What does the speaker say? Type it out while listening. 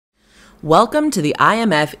Welcome to the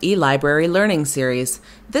IMF eLibrary Learning Series.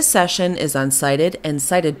 This session is on cited and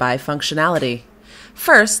cited by functionality.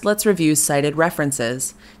 First, let's review cited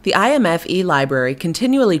references. The IMF eLibrary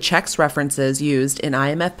continually checks references used in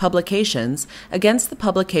IMF publications against the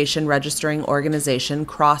publication registering organization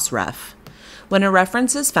Crossref. When a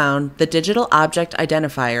reference is found, the Digital Object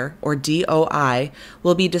Identifier, or DOI,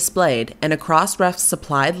 will be displayed and a Crossref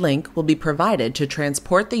supplied link will be provided to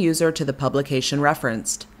transport the user to the publication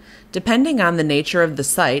referenced. Depending on the nature of the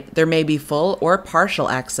site, there may be full or partial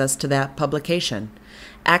access to that publication.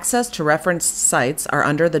 Access to referenced sites are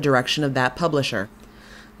under the direction of that publisher.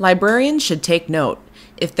 Librarians should take note.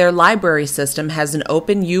 If their library system has an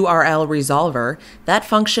open URL resolver, that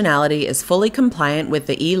functionality is fully compliant with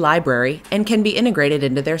the eLibrary and can be integrated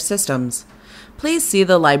into their systems. Please see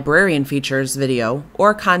the Librarian Features video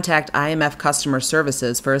or contact IMF Customer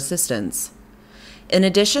Services for assistance. In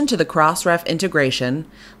addition to the Crossref integration,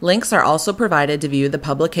 links are also provided to view the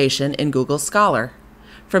publication in Google Scholar.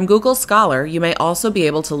 From Google Scholar, you may also be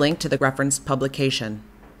able to link to the referenced publication.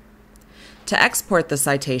 To export the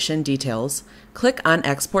citation details, click on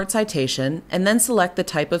Export Citation and then select the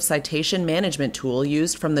type of citation management tool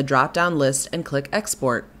used from the drop-down list and click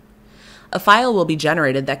Export. A file will be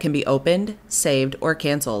generated that can be opened, saved, or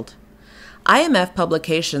canceled. IMF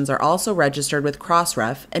publications are also registered with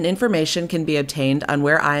Crossref, and information can be obtained on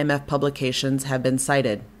where IMF publications have been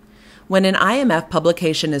cited. When an IMF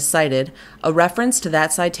publication is cited, a reference to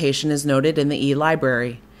that citation is noted in the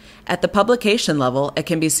eLibrary. At the publication level, it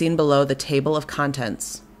can be seen below the table of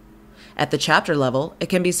contents. At the chapter level, it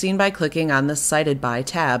can be seen by clicking on the Cited By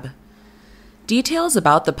tab. Details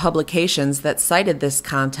about the publications that cited this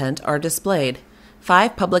content are displayed.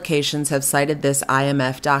 5 publications have cited this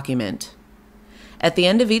IMF document. At the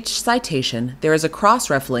end of each citation, there is a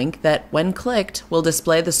Crossref link that, when clicked, will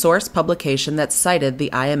display the source publication that cited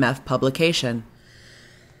the IMF publication.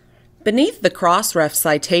 Beneath the Crossref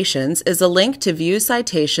citations is a link to view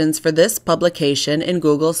citations for this publication in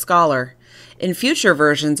Google Scholar. In future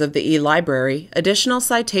versions of the eLibrary, additional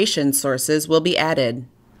citation sources will be added.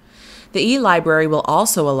 The eLibrary will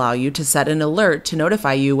also allow you to set an alert to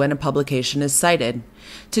notify you when a publication is cited.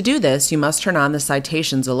 To do this, you must turn on the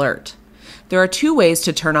Citations alert. There are 2 ways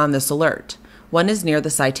to turn on this alert. One is near the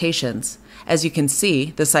citations. As you can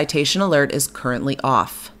see, the citation alert is currently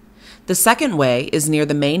off. The second way is near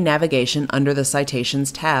the main navigation under the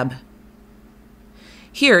Citations tab.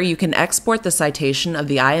 Here you can export the citation of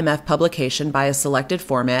the IMF publication by a selected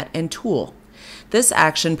format and tool. This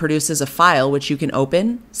action produces a file which you can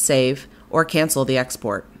open, save, or cancel the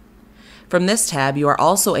export. From this tab, you are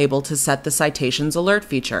also able to set the Citations alert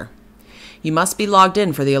feature. You must be logged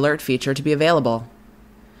in for the alert feature to be available.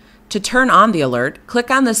 To turn on the alert, click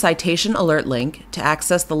on the Citation Alert link to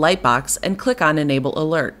access the lightbox and click on Enable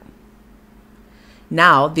Alert.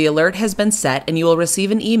 Now, the alert has been set and you will receive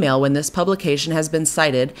an email when this publication has been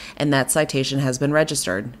cited and that citation has been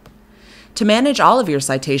registered. To manage all of your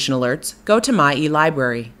citation alerts, go to My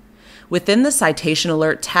eLibrary. Within the Citation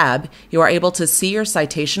Alert tab, you are able to see your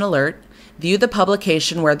citation alert, view the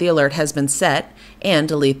publication where the alert has been set, and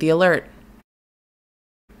delete the alert.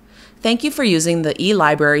 Thank you for using the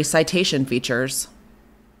eLibrary citation features.